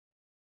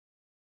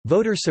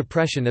Voter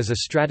suppression is a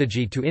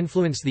strategy to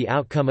influence the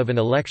outcome of an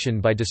election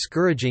by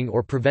discouraging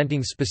or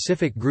preventing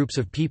specific groups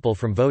of people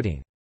from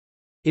voting.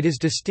 It is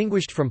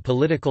distinguished from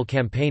political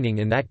campaigning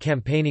in that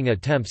campaigning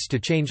attempts to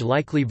change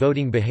likely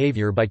voting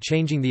behavior by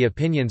changing the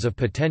opinions of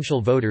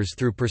potential voters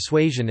through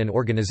persuasion and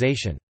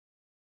organization.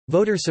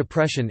 Voter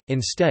suppression,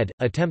 instead,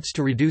 attempts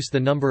to reduce the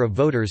number of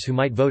voters who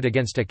might vote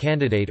against a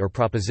candidate or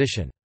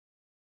proposition.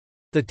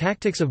 The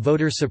tactics of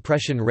voter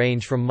suppression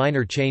range from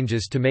minor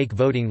changes to make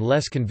voting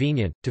less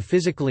convenient, to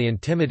physically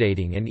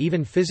intimidating and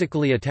even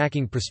physically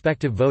attacking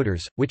prospective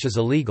voters, which is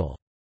illegal.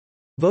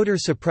 Voter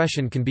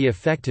suppression can be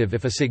effective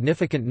if a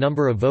significant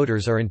number of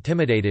voters are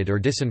intimidated or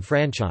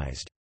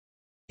disenfranchised.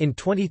 In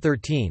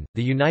 2013,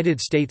 the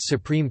United States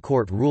Supreme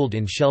Court ruled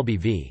in Shelby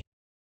v.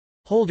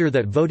 Holder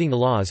that voting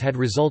laws had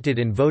resulted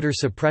in voter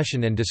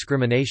suppression and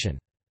discrimination.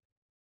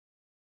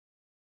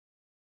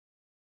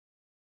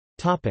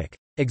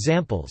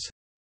 Examples.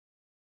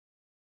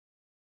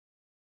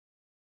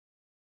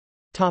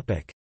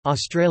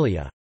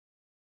 Australia.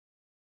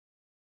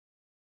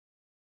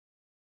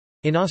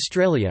 In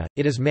Australia,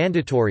 it is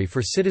mandatory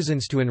for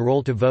citizens to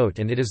enrol to vote,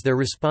 and it is their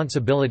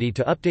responsibility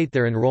to update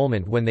their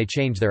enrolment when they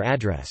change their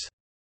address.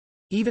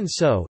 Even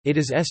so, it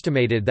is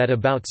estimated that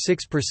about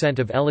 6%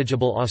 of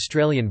eligible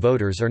Australian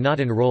voters are not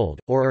enrolled,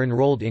 or are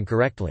enrolled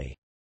incorrectly.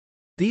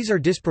 These are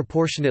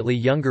disproportionately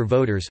younger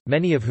voters,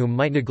 many of whom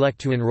might neglect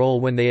to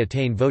enroll when they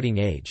attain voting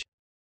age.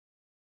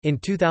 In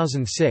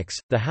 2006,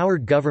 the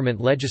Howard government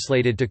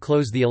legislated to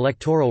close the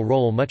electoral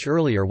roll much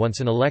earlier once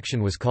an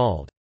election was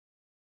called.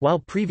 While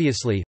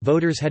previously,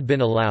 voters had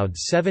been allowed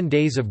 7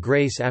 days of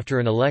grace after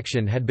an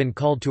election had been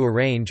called to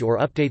arrange or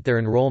update their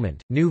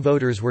enrollment, new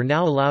voters were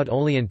now allowed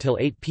only until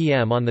 8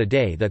 p.m. on the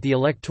day that the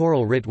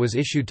electoral writ was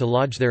issued to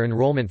lodge their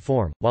enrollment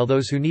form, while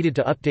those who needed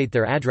to update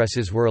their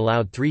addresses were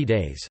allowed 3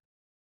 days.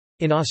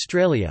 In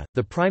Australia,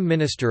 the Prime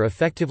Minister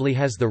effectively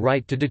has the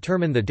right to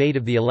determine the date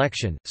of the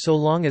election, so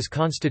long as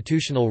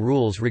constitutional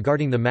rules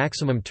regarding the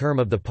maximum term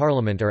of the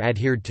Parliament are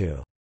adhered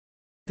to.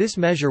 This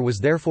measure was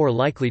therefore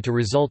likely to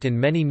result in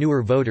many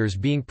newer voters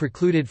being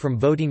precluded from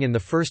voting in the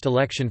first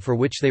election for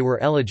which they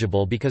were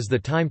eligible because the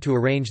time to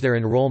arrange their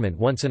enrolment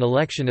once an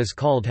election is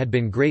called had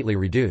been greatly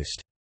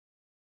reduced.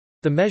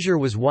 The measure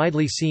was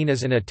widely seen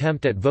as an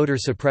attempt at voter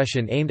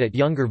suppression aimed at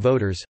younger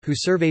voters, who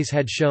surveys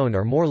had shown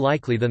are more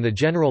likely than the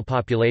general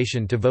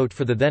population to vote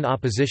for the then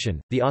opposition,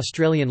 the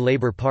Australian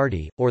Labor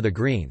Party, or the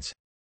Greens.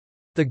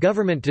 The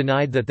government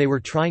denied that they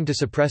were trying to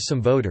suppress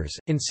some voters,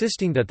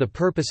 insisting that the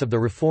purpose of the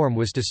reform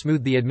was to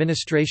smooth the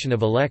administration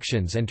of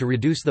elections and to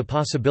reduce the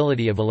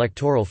possibility of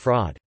electoral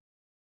fraud.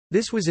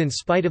 This was in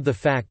spite of the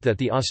fact that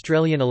the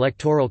Australian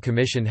Electoral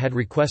Commission had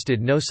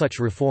requested no such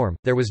reform,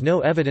 there was no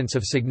evidence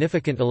of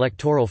significant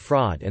electoral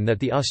fraud, and that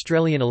the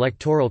Australian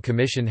Electoral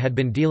Commission had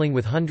been dealing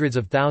with hundreds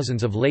of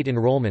thousands of late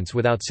enrolments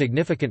without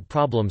significant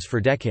problems for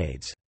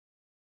decades.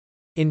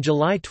 In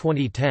July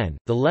 2010,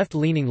 the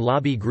left-leaning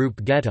lobby group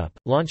GetUp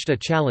launched a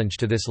challenge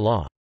to this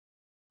law.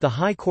 The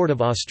High Court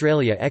of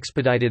Australia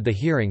expedited the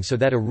hearing so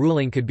that a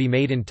ruling could be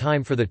made in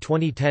time for the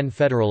 2010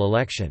 federal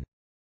election.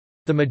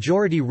 The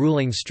majority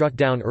ruling struck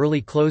down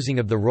early closing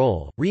of the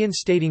roll,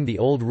 reinstating the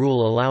old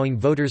rule allowing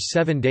voters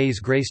 7 days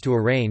grace to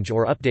arrange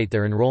or update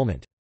their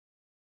enrolment.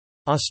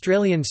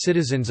 Australian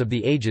citizens of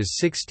the ages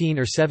 16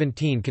 or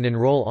 17 can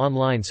enrol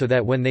online so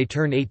that when they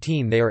turn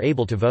 18 they are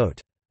able to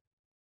vote.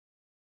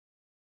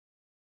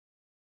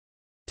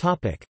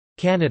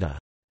 Canada.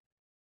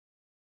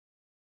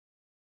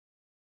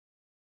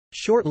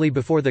 Shortly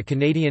before the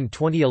Canadian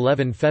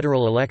 2011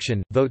 federal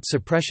election, vote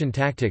suppression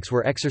tactics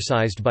were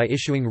exercised by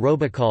issuing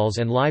robocalls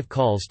and live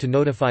calls to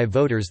notify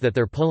voters that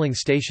their polling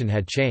station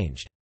had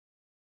changed.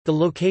 The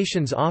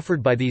locations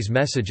offered by these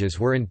messages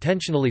were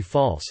intentionally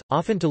false,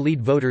 often to lead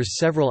voters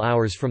several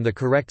hours from the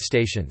correct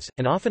stations,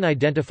 and often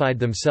identified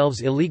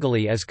themselves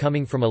illegally as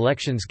coming from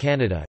Elections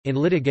Canada. In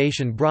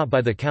litigation brought by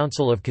the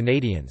Council of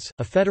Canadians,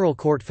 a federal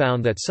court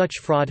found that such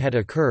fraud had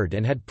occurred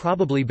and had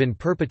probably been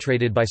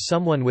perpetrated by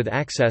someone with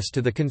access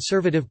to the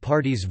Conservative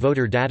Party's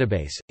voter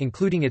database,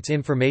 including its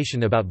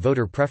information about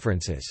voter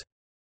preferences.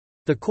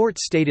 The court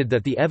stated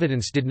that the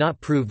evidence did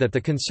not prove that the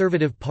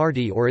Conservative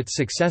Party or its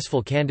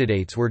successful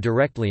candidates were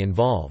directly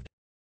involved.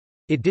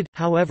 It did,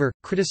 however,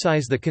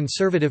 criticize the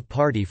Conservative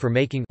Party for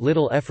making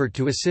little effort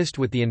to assist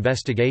with the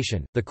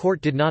investigation. The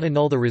court did not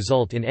annul the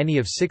result in any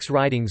of 6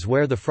 ridings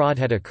where the fraud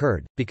had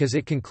occurred, because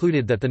it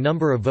concluded that the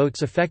number of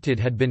votes affected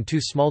had been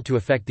too small to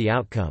affect the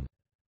outcome.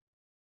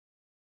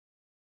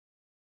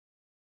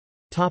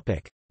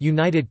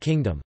 United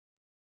Kingdom.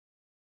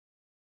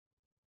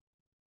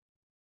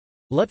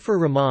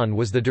 Lutfur Rahman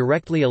was the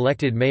directly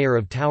elected mayor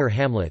of Tower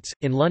Hamlets,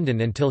 in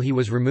London until he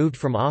was removed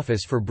from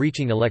office for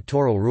breaching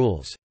electoral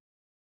rules.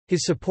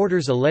 His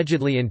supporters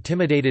allegedly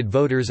intimidated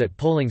voters at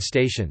polling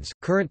stations.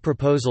 Current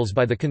proposals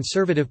by the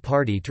Conservative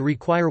Party to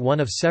require one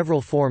of several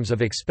forms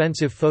of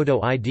expensive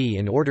photo ID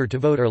in order to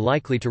vote are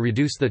likely to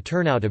reduce the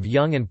turnout of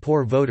young and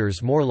poor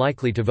voters more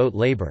likely to vote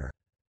Labour.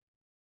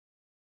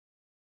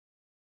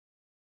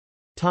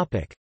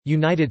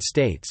 United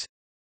States.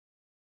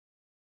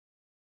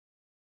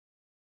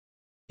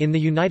 In the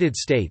United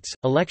States,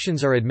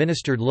 elections are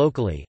administered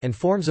locally, and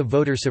forms of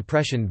voter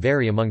suppression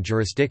vary among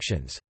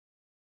jurisdictions.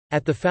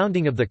 At the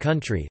founding of the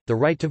country, the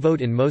right to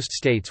vote in most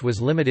states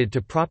was limited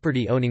to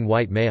property-owning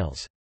white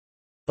males.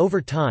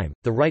 Over time,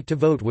 the right to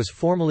vote was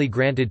formally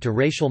granted to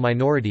racial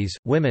minorities,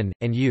 women,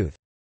 and youth.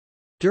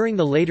 During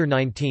the later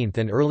 19th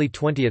and early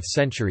 20th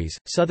centuries,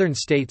 Southern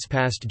states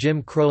passed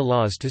Jim Crow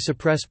laws to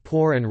suppress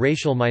poor and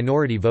racial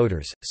minority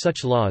voters.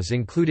 Such laws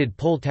included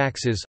poll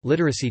taxes,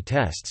 literacy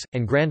tests,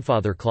 and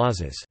grandfather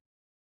clauses.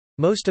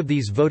 Most of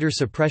these voter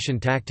suppression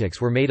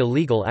tactics were made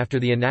illegal after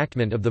the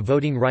enactment of the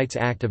Voting Rights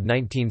Act of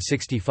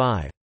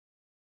 1965.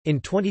 In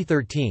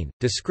 2013,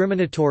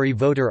 discriminatory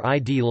voter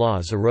ID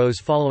laws arose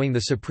following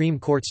the Supreme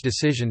Court's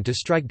decision to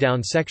strike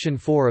down Section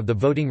 4 of the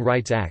Voting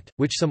Rights Act,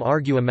 which some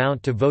argue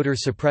amount to voter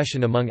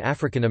suppression among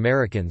African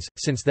Americans.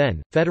 Since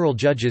then, federal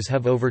judges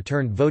have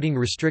overturned voting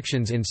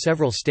restrictions in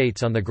several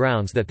states on the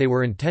grounds that they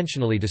were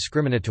intentionally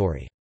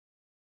discriminatory.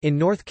 In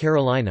North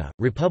Carolina,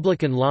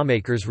 Republican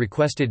lawmakers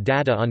requested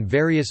data on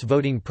various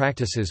voting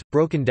practices,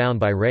 broken down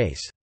by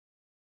race.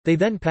 They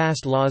then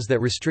passed laws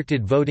that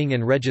restricted voting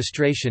and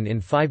registration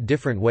in 5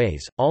 different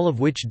ways, all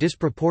of which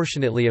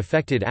disproportionately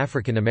affected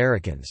African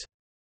Americans.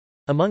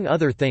 Among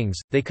other things,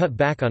 they cut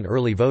back on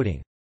early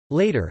voting.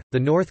 Later, the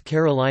North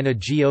Carolina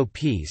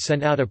GOP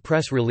sent out a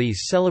press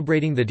release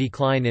celebrating the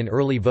decline in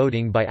early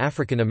voting by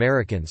African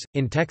Americans.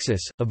 In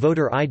Texas, a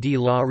voter ID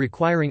law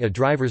requiring a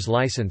driver's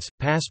license,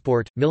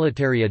 passport,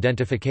 military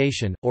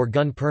identification, or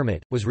gun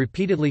permit, was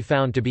repeatedly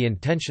found to be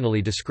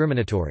intentionally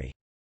discriminatory.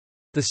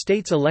 The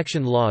state's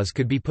election laws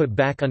could be put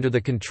back under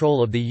the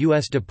control of the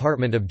U.S.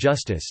 Department of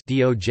Justice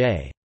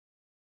 (DOJ).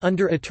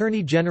 Under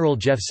Attorney General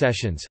Jeff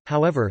Sessions,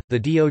 however, the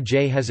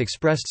DOJ has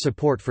expressed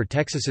support for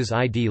Texas's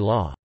ID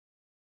law.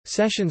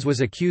 Sessions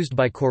was accused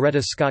by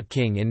Coretta Scott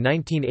King in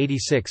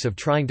 1986 of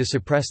trying to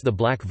suppress the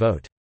black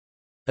vote.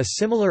 A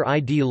similar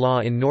ID law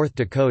in North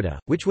Dakota,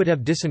 which would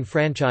have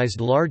disenfranchised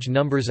large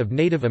numbers of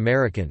Native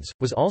Americans,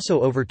 was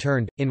also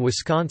overturned. In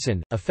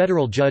Wisconsin, a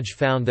federal judge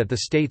found that the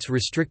state's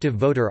restrictive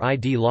voter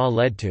ID law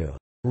led to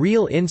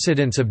real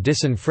incidents of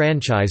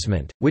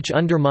disenfranchisement, which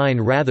undermine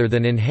rather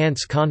than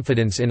enhance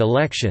confidence in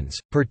elections,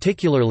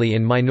 particularly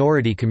in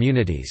minority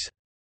communities.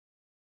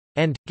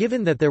 And,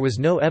 given that there was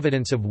no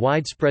evidence of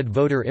widespread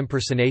voter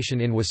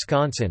impersonation in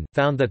Wisconsin,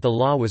 found that the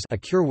law was a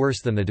cure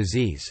worse than the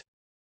disease.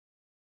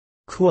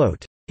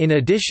 Quote, in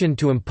addition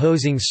to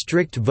imposing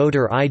strict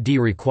voter ID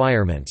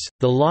requirements,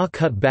 the law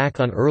cut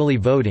back on early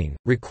voting,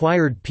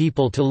 required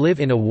people to live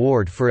in a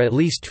ward for at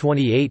least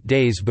 28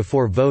 days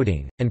before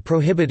voting, and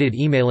prohibited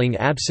emailing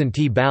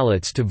absentee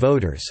ballots to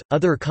voters.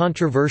 Other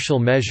controversial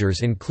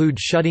measures include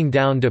shutting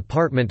down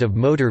Department of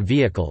Motor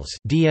Vehicles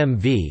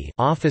 (DMV)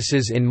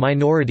 offices in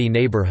minority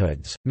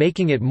neighborhoods,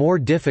 making it more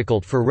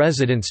difficult for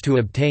residents to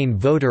obtain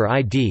voter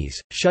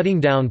IDs, shutting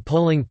down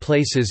polling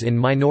places in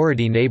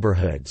minority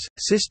neighborhoods,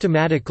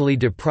 systematically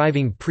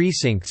depriving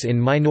precincts in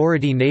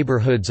minority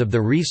neighborhoods of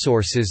the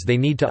resources they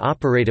need to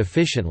operate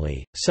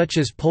efficiently, such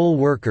as poll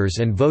workers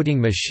and voting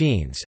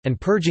machines,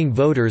 and purging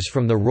voters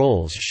from the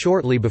rolls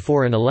shortly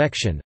before an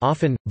election.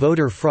 Often,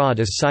 voter fraud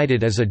is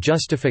cited as a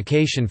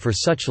justification for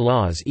such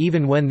laws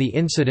even when the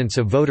incidence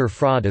of voter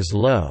fraud is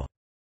low.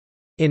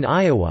 In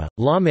Iowa,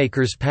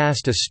 lawmakers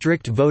passed a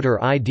strict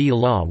voter ID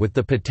law with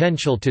the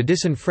potential to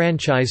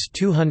disenfranchise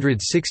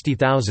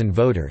 260,000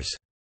 voters.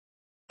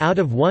 Out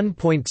of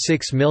 1.6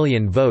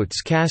 million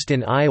votes cast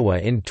in Iowa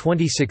in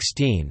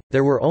 2016,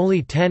 there were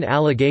only 10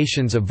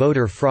 allegations of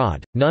voter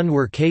fraud, none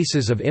were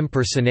cases of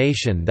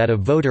impersonation that a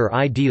voter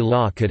ID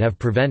law could have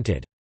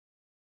prevented.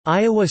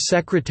 Iowa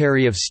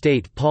Secretary of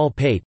State Paul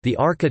Pate, the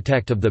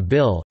architect of the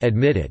bill,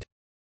 admitted,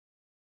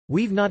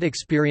 "We've not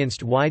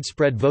experienced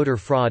widespread voter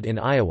fraud in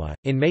Iowa."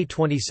 In May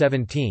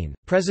 2017,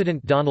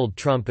 President Donald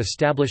Trump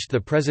established the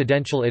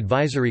Presidential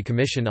Advisory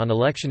Commission on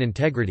Election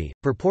Integrity,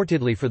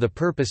 purportedly for the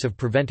purpose of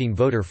preventing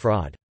voter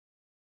fraud.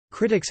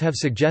 Critics have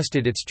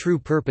suggested its true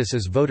purpose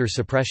is voter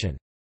suppression.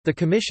 The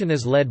commission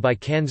is led by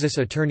Kansas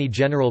Attorney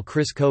General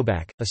Chris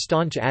Kobach, a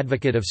staunch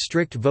advocate of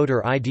strict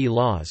voter ID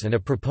laws and a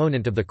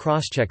proponent of the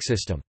crosscheck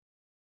system.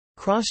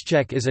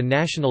 Crosscheck is a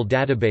national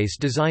database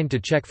designed to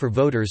check for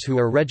voters who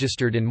are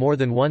registered in more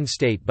than one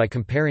state by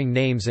comparing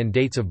names and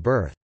dates of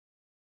birth.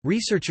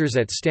 Researchers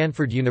at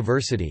Stanford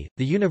University,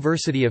 the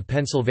University of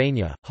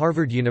Pennsylvania,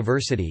 Harvard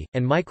University,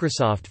 and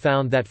Microsoft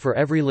found that for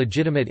every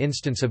legitimate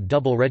instance of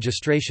double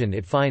registration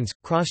it finds,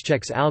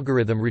 Crosscheck's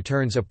algorithm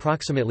returns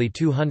approximately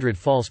 200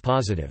 false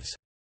positives.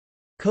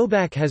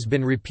 Kobach has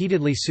been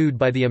repeatedly sued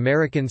by the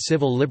American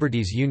Civil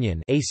Liberties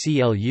Union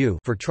 (ACLU)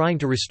 for trying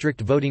to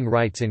restrict voting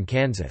rights in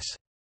Kansas.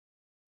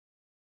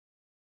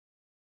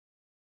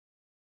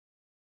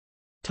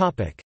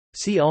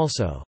 See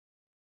also: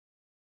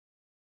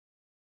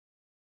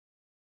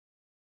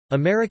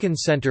 American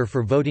Center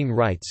for Voting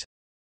Rights,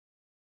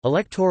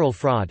 electoral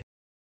fraud,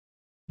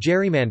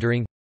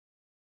 gerrymandering,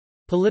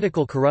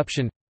 political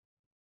corruption,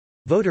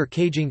 voter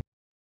caging,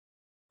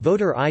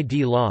 voter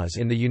ID laws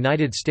in the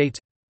United States,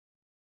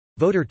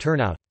 voter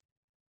turnout.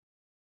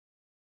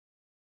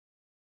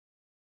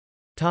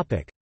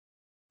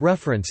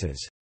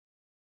 References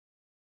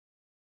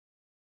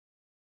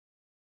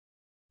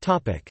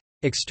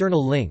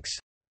External links